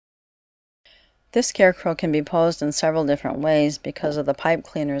This scarecrow can be posed in several different ways because of the pipe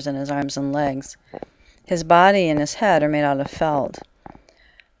cleaners in his arms and legs. His body and his head are made out of felt.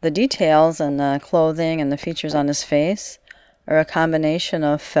 The details and the clothing and the features on his face are a combination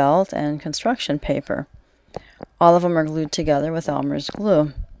of felt and construction paper. All of them are glued together with Elmer's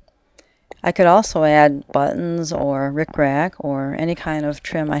glue. I could also add buttons or rickrack or any kind of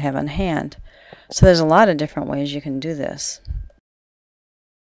trim I have on hand. So there's a lot of different ways you can do this.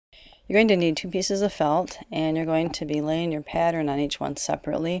 You're going to need 2 pieces of felt, and you're going to be laying your pattern on each one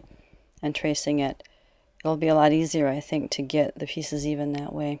separately and tracing it. It'll be a lot easier, I think, to get the pieces even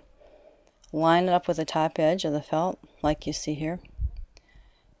that way. Line it up with the top edge of the felt, like you see here,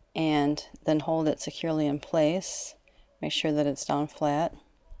 and then hold it securely in place. Make sure that it's down flat.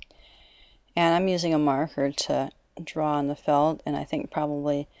 And I'm using a marker to draw on the felt, and I think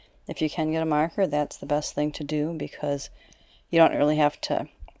probably if you can get a marker, that's the best thing to do, because you don't really have to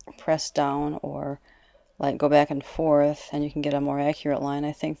press down or like go back and forth, and you can get a more accurate line,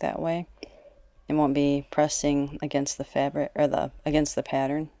 I think, that way. It won't be pressing against the fabric or against the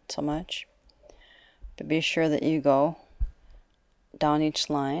pattern so much. But be sure that you go down each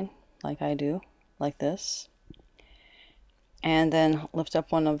line like I do, like this, and then lift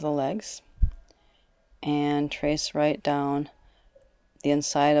up one of the legs and trace right down the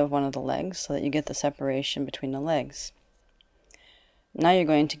inside of one of the legs so that you get the separation between the legs. Now you're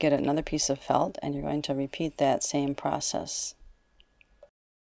going to get another piece of felt, and you're going to repeat that same process.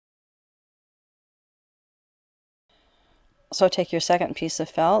 So take your second piece of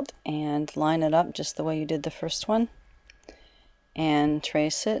felt and line it up just the way you did the first one, and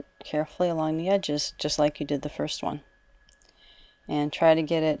trace it carefully along the edges just like you did the first one. And try to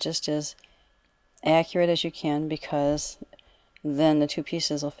get it just as accurate as you can, because then the 2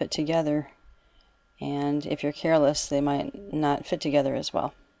 pieces will fit together, and if you're careless they might not fit together as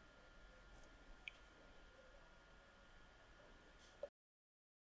well.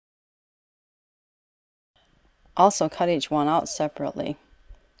 Also cut each one out separately.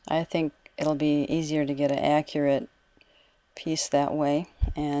 I think it'll be easier to get an accurate piece that way,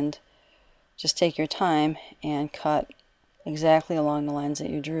 and just take your time and cut exactly along the lines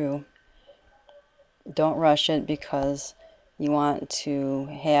that you drew. Don't rush it, because you want to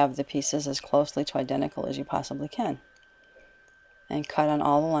have the pieces as closely to identical as you possibly can. And cut on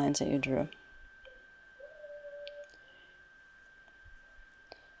all the lines that you drew.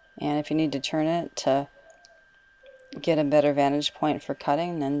 And if you need to turn it to get a better vantage point for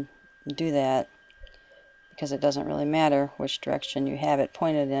cutting, then do that, because it doesn't really matter which direction you have it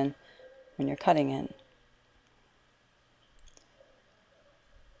pointed in when you're cutting it.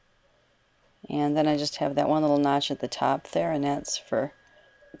 And then I just have that one little notch at the top there, and that's for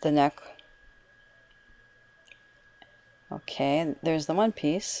the neck. Okay, there's the one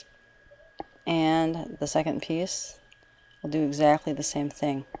piece, and the second piece will do exactly the same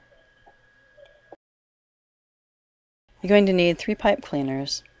thing. You're going to need 3 pipe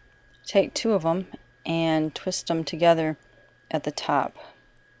cleaners. Take 2 of them and twist them together at the top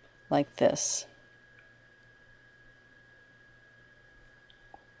like this.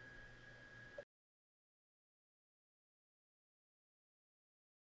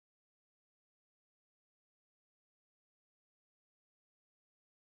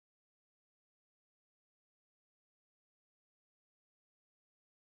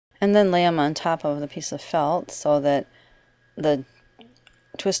 And then lay them on top of the piece of felt so that the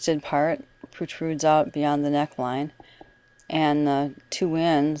twisted part protrudes out beyond the neckline, and the 2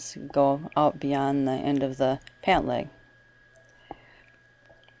 ends go out beyond the end of the pant leg.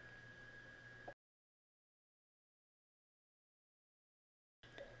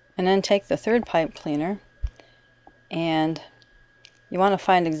 And then take the 3rd pipe cleaner, and you want to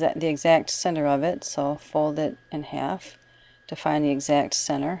find the exact center of it, so fold it in half to find the exact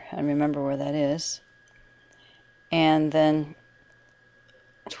center and remember where that is. And then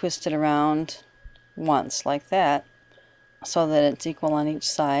twist it around once like that so that it's equal on each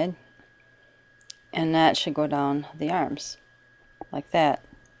side, and that should go down the arms like that.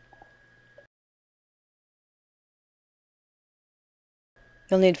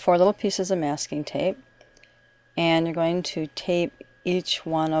 You'll need 4 little pieces of masking tape, and you're going to tape each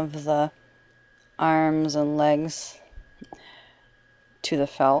one of the arms and legs to the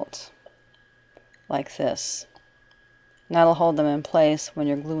felt like this. And that'll hold them in place when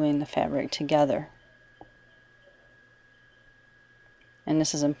you're gluing the fabric together. And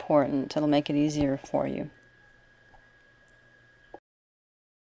this is important. It'll make it easier for you.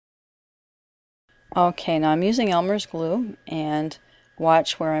 Okay, now I'm using Elmer's glue, and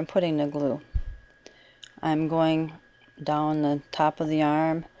watch where I'm putting the glue. I'm going down the top of the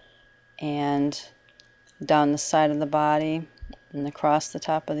arm and down the side of the body and across the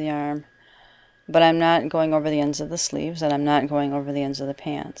top of the arm. But I'm not going over the ends of the sleeves, and I'm not going over the ends of the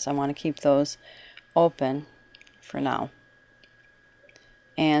pants. I want to keep those open for now.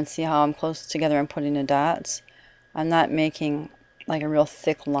 And see how I'm close together I'm putting the dots? I'm not making like a real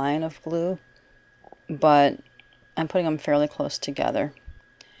thick line of glue, but I'm putting them fairly close together.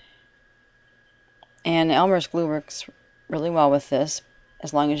 And Elmer's glue works really well with this,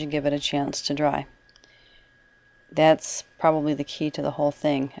 as long as you give it a chance to dry. That's probably the key to the whole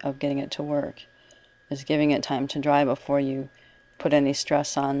thing of getting it to work, is giving it time to dry before you put any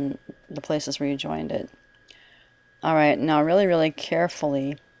stress on the places where you joined it. Alright, now really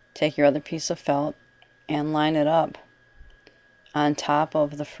carefully take your other piece of felt and line it up on top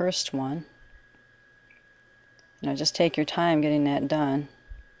of the first one. Just take your time getting that done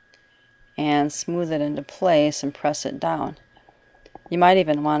and smooth it into place and press it down. You might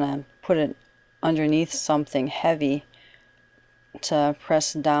even want to put it underneath something heavy to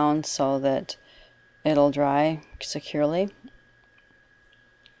press down so that it'll dry securely.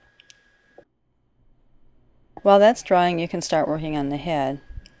 While that's drying, you can start working on the head.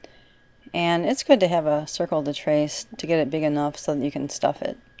 And it's good to have a circle to trace to get it big enough so that you can stuff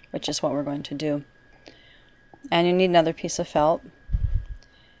it, which is what we're going to do. And you need another piece of felt,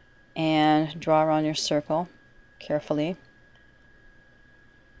 and draw around your circle carefully,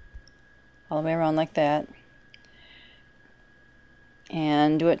 all the way around like that.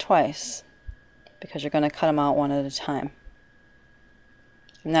 And do it twice, because you're going to cut them out one at a time.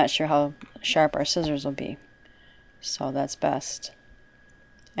 I'm not sure how sharp our scissors will be, so that's best.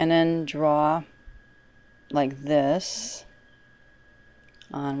 And then draw like this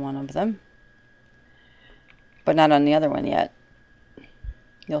on one of them, but not on the other one yet.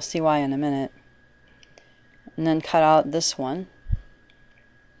 You'll see why in a minute. And then cut out this one.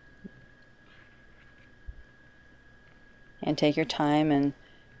 And take your time and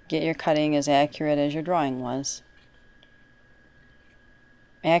get your cutting as accurate as your drawing was.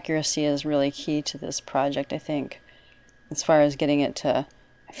 Accuracy is really key to this project, I think, as far as getting it to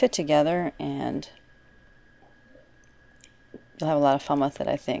fit together, and you'll have a lot of fun with it,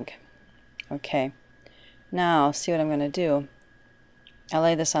 I think. Okay, now see what I'm going to do. I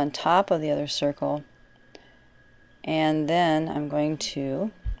lay this on top of the other circle, and then I'm going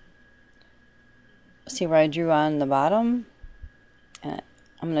to see where I drew on the bottom, and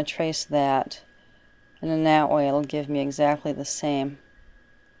I'm going to trace that, and in that way it'll give me exactly the same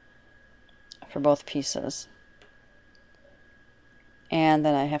for both pieces. And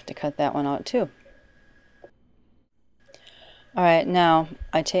then I have to cut that one out too. Alright, now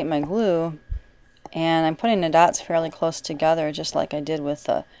I take my glue and I'm putting the dots fairly close together, just like I did with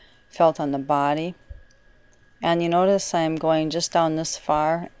the felt on the body. And you notice I'm going just down this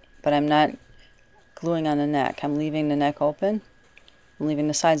far, but I'm not gluing on the neck. I'm leaving the neck open. I'm leaving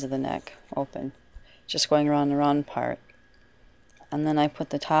the sides of the neck open, just going around the round part. And then I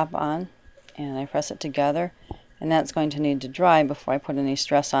put the top on and I press it together, and that's going to need to dry before I put any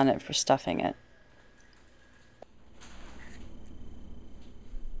stress on it for stuffing it.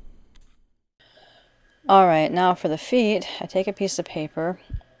 Alright, now for the feet, I take a piece of paper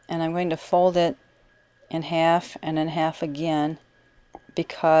and I'm going to fold it in half and in half again,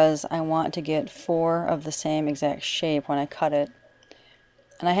 because I want to get 4 of the same exact shape when I cut it.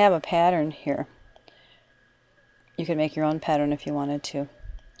 And I have a pattern here. You could make your own pattern if you wanted to.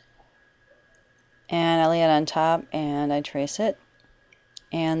 And I lay it on top and I trace it.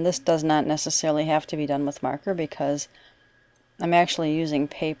 And this does not necessarily have to be done with marker, because I'm actually using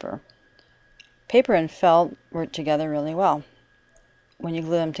paper. Paper and felt work together really well. When you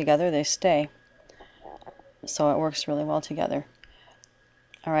glue them together, they stay. So it works really well together.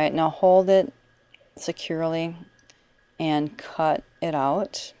 Alright, now hold it securely and cut it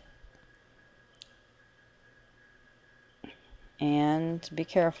out. And be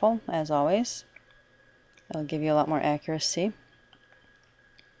careful, as always. It'll give you a lot more accuracy.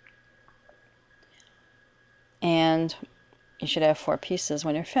 And you should have 4 pieces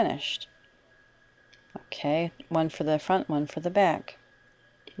when you're finished. Okay, one for the front, one for the back,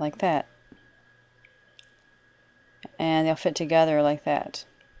 like that. And they'll fit together like that.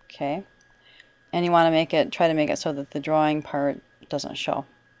 Okay, and you want to make it, try to make it so that the drawing part doesn't show.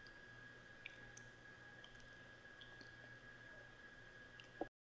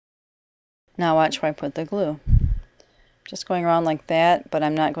 Now watch where I put the glue. Just going around like that, but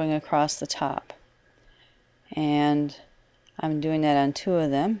I'm not going across the top. And I'm doing that on 2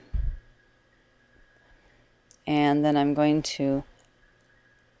 of them. And then I'm going to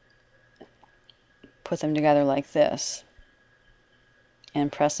put them together like this.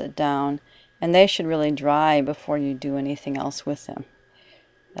 and press it down. And they should really dry before you do anything else with them.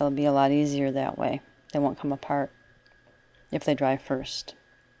 It'll be a lot easier that way. They won't come apart if they dry first.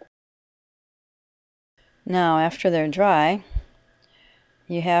 Now, after they're dry,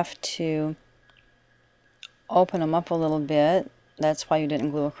 you have to open them up a little bit. That's why you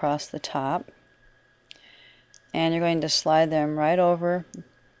didn't glue across the top. And you're going to slide them right over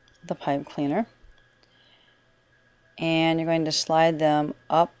the pipe cleaner. And you're going to slide them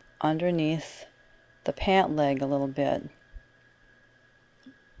up underneath the pant leg a little bit.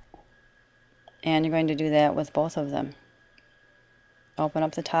 And you're going to do that with both of them. Open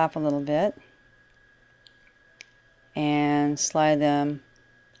up the top a little bit and slide them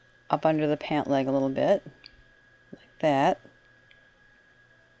up under the pant leg a little bit, like that.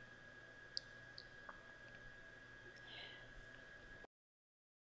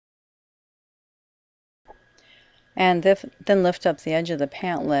 And then lift up the edge of the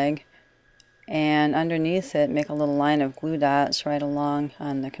pant leg, and underneath it make a little line of glue dots right along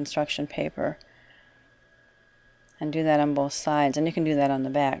on the construction paper. And do that on both sides, and you can do that on the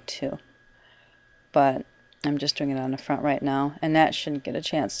back too. But I'm just doing it on the front right now, and that should get a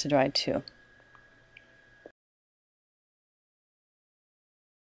chance to dry too.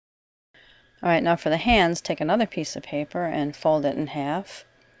 Alright, now for the hands, take another piece of paper and fold it in half,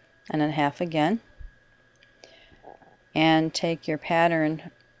 and then half again. And take your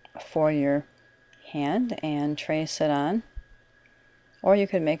pattern for your hand and trace it on. Or you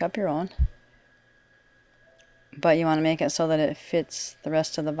could make up your own. But you want to make it so that it fits the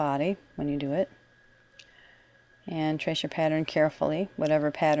rest of the body when you do it. And trace your pattern carefully,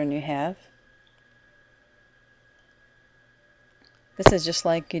 whatever pattern you have. This is just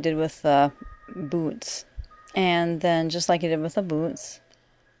like you did with the boots. And then just like you did with the boots,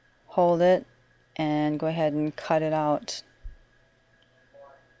 hold it and go ahead and cut it out.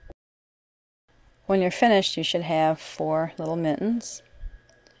 When you're finished, you should have 4 little mittens.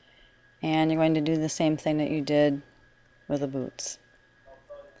 And you're going to do the same thing that you did with the boots.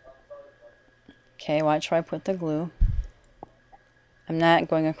 Okay, watch where I put the glue. I'm not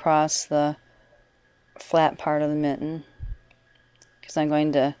going across the flat part of the mitten, because I'm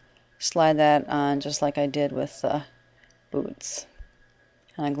going to slide that on just like I did with the boots.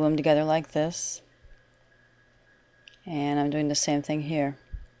 And I glue them together like this. And I'm doing the same thing here.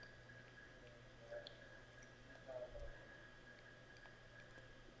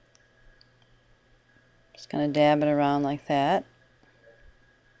 Just going to dab it around like that.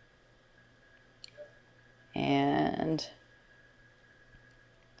 And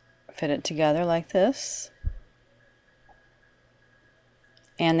fit it together like this.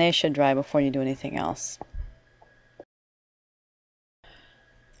 And they should dry before you do anything else.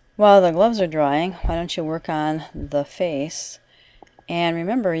 While the gloves are drying, why don't you work on the face? And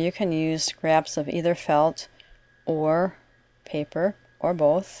remember, you can use scraps of either felt or paper, or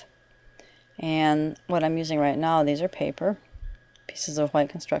both. And what I'm using right now, these are paper, pieces of white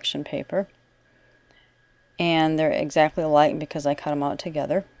construction paper. And they're exactly alike because I cut them out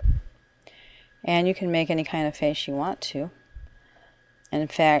together. And you can make any kind of face you want to. And in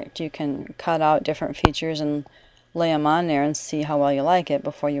fact, you can cut out different features and lay them on there and see how well you like it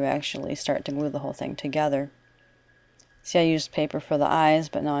before you actually start to glue the whole thing together. See, I used paper for the eyes,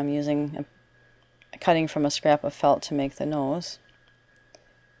 but now I'm using a cutting from a scrap of felt to make the nose.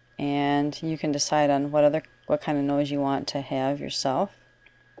 And you can decide on what kind of nose you want to have yourself.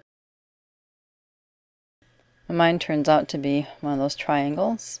 Mine turns out to be one of those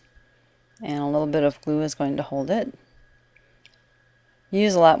triangles, and a little bit of glue is going to hold it. You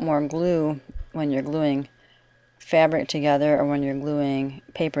use a lot more glue when you're gluing fabric together or when you're gluing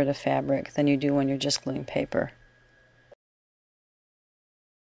paper to fabric than you do when you're just gluing paper.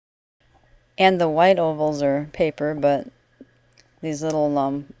 And the white ovals are paper, but these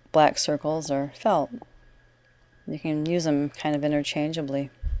little black circles are felt. You can use them kind of interchangeably.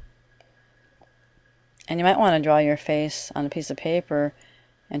 And you might want to draw your face on a piece of paper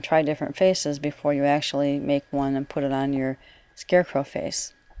and try different faces before you actually make one and put it on your Scarecrow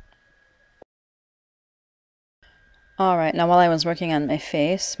face. Alright, now while I was working on my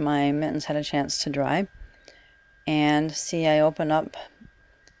face, my mittens had a chance to dry. And see, I open up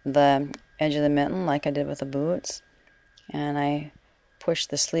the edge of the mitten like I did with the boots. And I push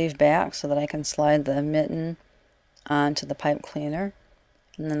the sleeve back so that I can slide the mitten onto the pipe cleaner.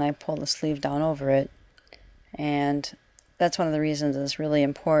 And then I pull the sleeve down over it. And that's one of the reasons it's really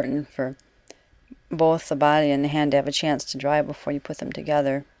important for both the body and the hand to have a chance to dry before you put them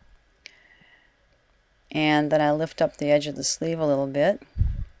together. And then I lift up the edge of the sleeve a little bit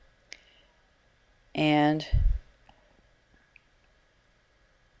and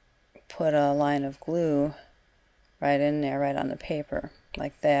put a line of glue right in there, right on the paper,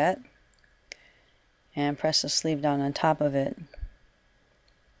 like that, and press the sleeve down on top of it.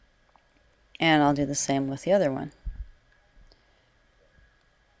 And I'll do the same with the other one.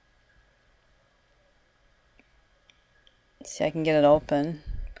 See, I can get it open.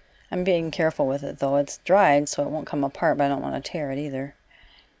 I'm being careful with it though. It's dried so it won't come apart, but I don't want to tear it either.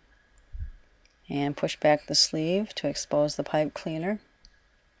 And push back the sleeve to expose the pipe cleaner.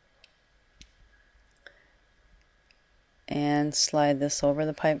 And slide this over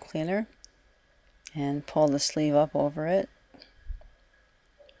the pipe cleaner and pull the sleeve up over it.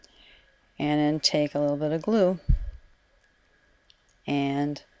 And then take a little bit of glue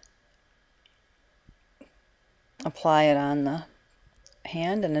and apply it on the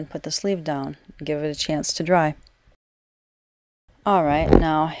hand and then put the sleeve down. Give it a chance to dry. Alright,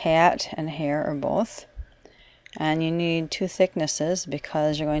 now hat and hair are both. And you need 2 thicknesses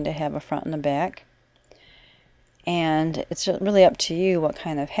because you're going to have a front and a back. And it's really up to you what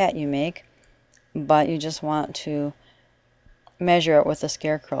kind of hat you make, but you just want to measure it with the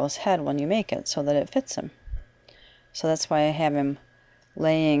Scarecrow's head when you make it so that it fits him. So that's why I have him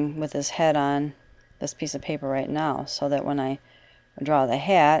laying with his head on this piece of paper right now, so that when I draw the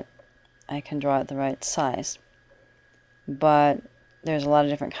hat, I can draw it the right size. But there's a lot of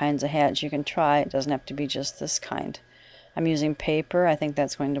different kinds of hats you can try. It doesn't have to be just this kind. I'm using paper. I think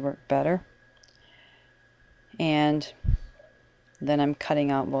that's going to work better. And then I'm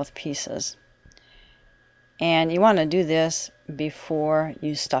cutting out both pieces. And you want to do this before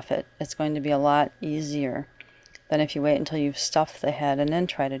you stuff it. It's going to be a lot easier than if you wait until you've stuffed the head and then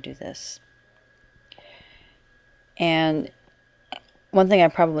try to do this. And one thing I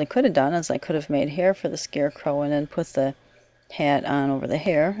probably could have done is I could have made hair for the Scarecrow and then put the hat on over the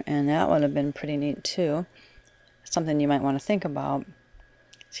hair, and that would have been pretty neat too. Something you might want to think about.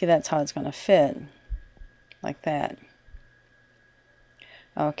 See, that's how it's going to fit. Like that.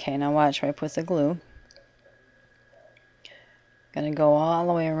 Okay, now watch where I put the glue. Going to go all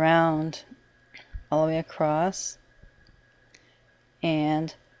the way around, all the way across,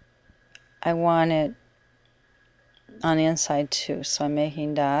 and I want it on the inside too, so I'm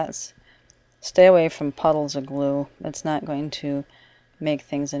making dots. Stay away from puddles of glue. That's not going to make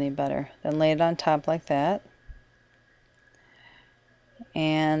things any better. Then lay it on top like that,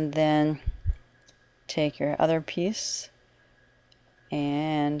 and then take your other piece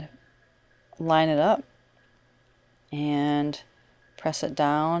and line it up and press it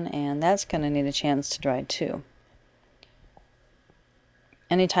down, and that's going to need a chance to dry too.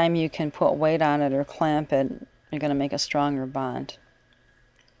 Anytime you can put weight on it or clamp it, you're going to make a stronger bond.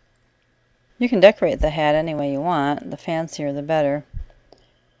 You can decorate the hat any way you want, the fancier the better.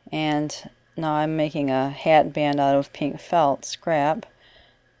 And now I'm making a hat band out of pink felt scrap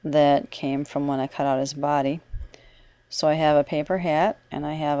that came from when I cut out his body. So I have a paper hat and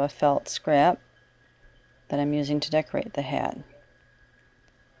I have a felt scrap that I'm using to decorate the hat.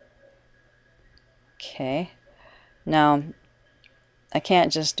 Okay, now I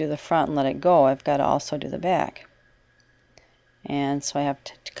can't just do the front and let it go. I've got to also do the back. And so I have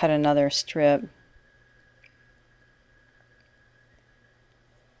to cut another strip.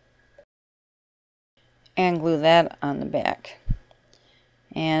 And glue that on the back.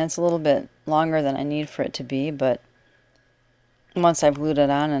 And it's a little bit longer than I need for it to be, but once I've glued it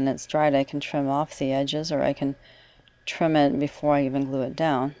on and it's dried, I can trim off the edges, or I can trim it before I even glue it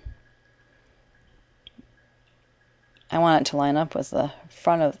down. I want it to line up with the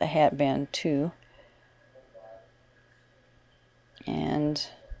front of the hat band too. And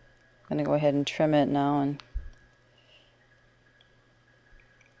I'm going to go ahead and trim it now,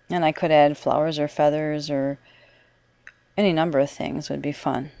 and I could add flowers or feathers or any number of things would be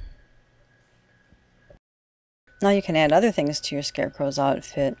fun. Now you can add other things to your Scarecrow's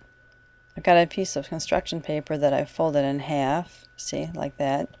outfit. I've got a piece of construction paper that I folded in half, see, like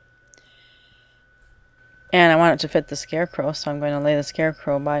that. And I want it to fit the Scarecrow, so I'm going to lay the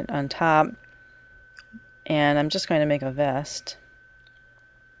Scarecrow on top, and I'm just going to make a vest.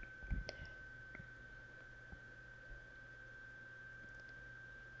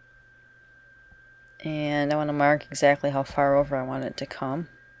 And I want to mark exactly how far over I want it to come.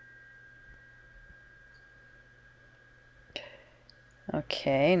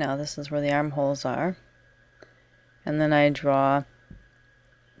 Okay, now this is where the armholes are. And then I draw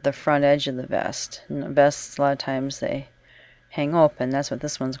the front edge of the vest. And the vests, a lot of times they hang open. That's what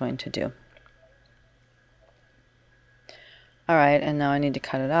this one's going to do. Alright, and now I need to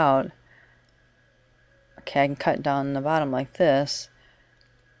cut it out. Okay, I can cut down the bottom like this.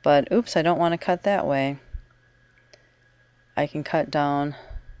 But oops, I don't want to cut that way. I can cut down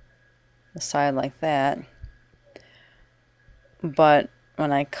the side like that. But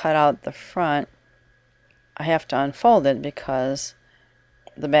when I cut out the front, I have to unfold it because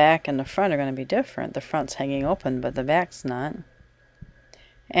the back and the front are going to be different. The front's hanging open, but the back's not.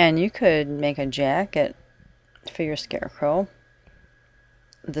 And you could make a jacket for your Scarecrow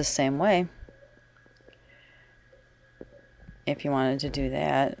the same way if you wanted to do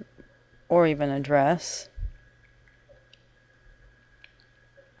that, or even a dress.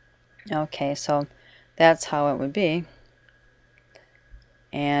 Okay, so that's how it would be.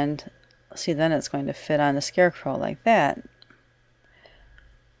 And see, then it's going to fit on the Scarecrow like that.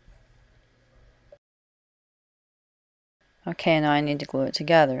 Okay, now I need to glue it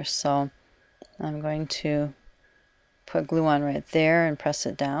together, so I'm going to put glue on right there and press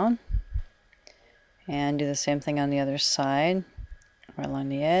it down, and do the same thing on the other side or along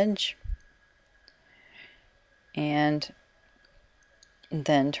the edge, and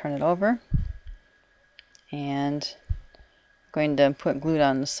then turn it over, and I'm going to put glue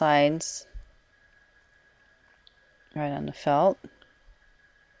on the sides right on the felt,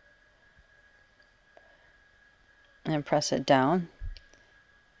 and press it down.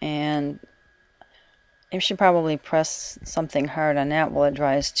 And you should probably press something hard on that while it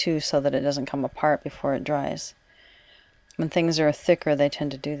dries too, so that it doesn't come apart before it dries. When things are thicker, they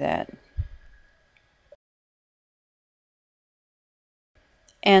tend to do that.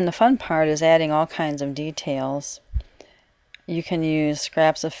 And the fun part is adding all kinds of details. You can use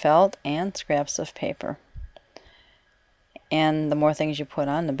scraps of felt and scraps of paper. And the more things you put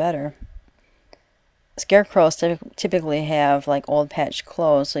on, the better. Scarecrows typically have like old patched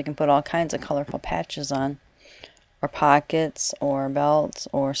clothes, so you can put all kinds of colorful patches on, or pockets, or belts,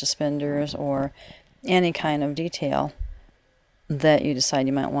 or suspenders, or any kind of detail that you decide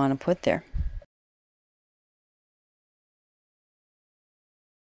you might want to put there.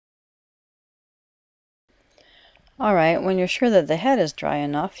 Alright, when you're sure that the head is dry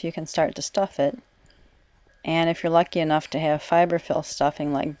enough, you can start to stuff it. And if you're lucky enough to have fiberfill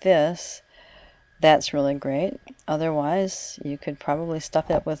stuffing like this, that's really great. Otherwise, you could probably stuff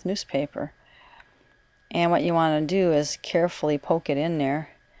it with newspaper. And what you want to do is carefully poke it in there,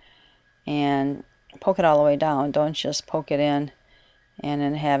 and poke it all the way down. Don't just poke it in and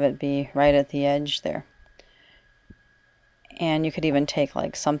then have it be right at the edge there. And you could even take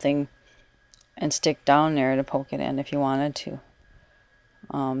like something and stick down there to poke it in if you wanted to.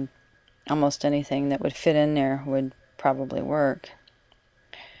 Almost anything that would fit in there would probably work.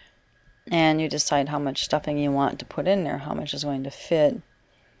 And you decide how much stuffing you want to put in there, how much is going to fit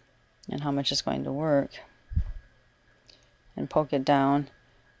and how much is going to work. And poke it down.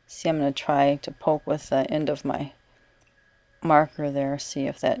 See, I'm going to try to poke with the end of my marker there, see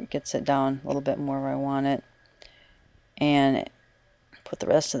if that gets it down a little bit more where I want it. And put the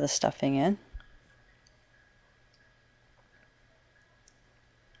rest of the stuffing in.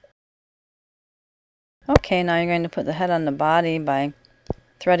 Okay, now you're going to put the head on the body by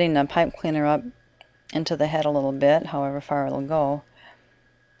threading the pipe cleaner up into the head a little bit, however far it'll go.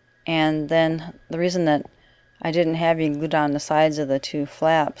 And then the reason that I didn't have you glue down the sides of the two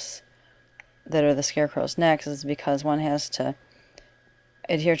flaps that are the Scarecrow's necks is because one has to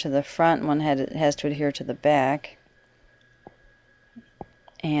adhere to the front, one has to adhere to the back.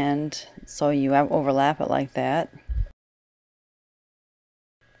 And so you overlap it like that.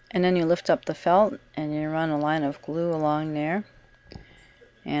 And then you lift up the felt and you run a line of glue along there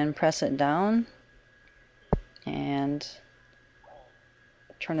and press it down and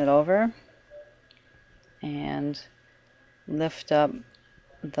turn it over and lift up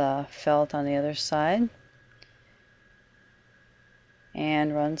the felt on the other side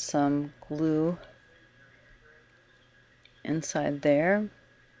and run some glue inside there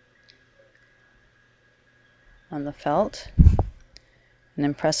on the felt, and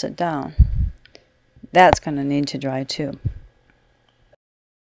then press it down. That's going to need to dry too.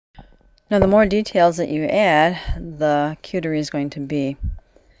 Now the more details that you add, the cuter he's going to be.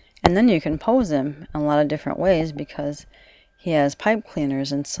 And then you can pose him in a lot of different ways because he has pipe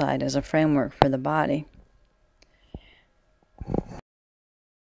cleaners inside as a framework for the body.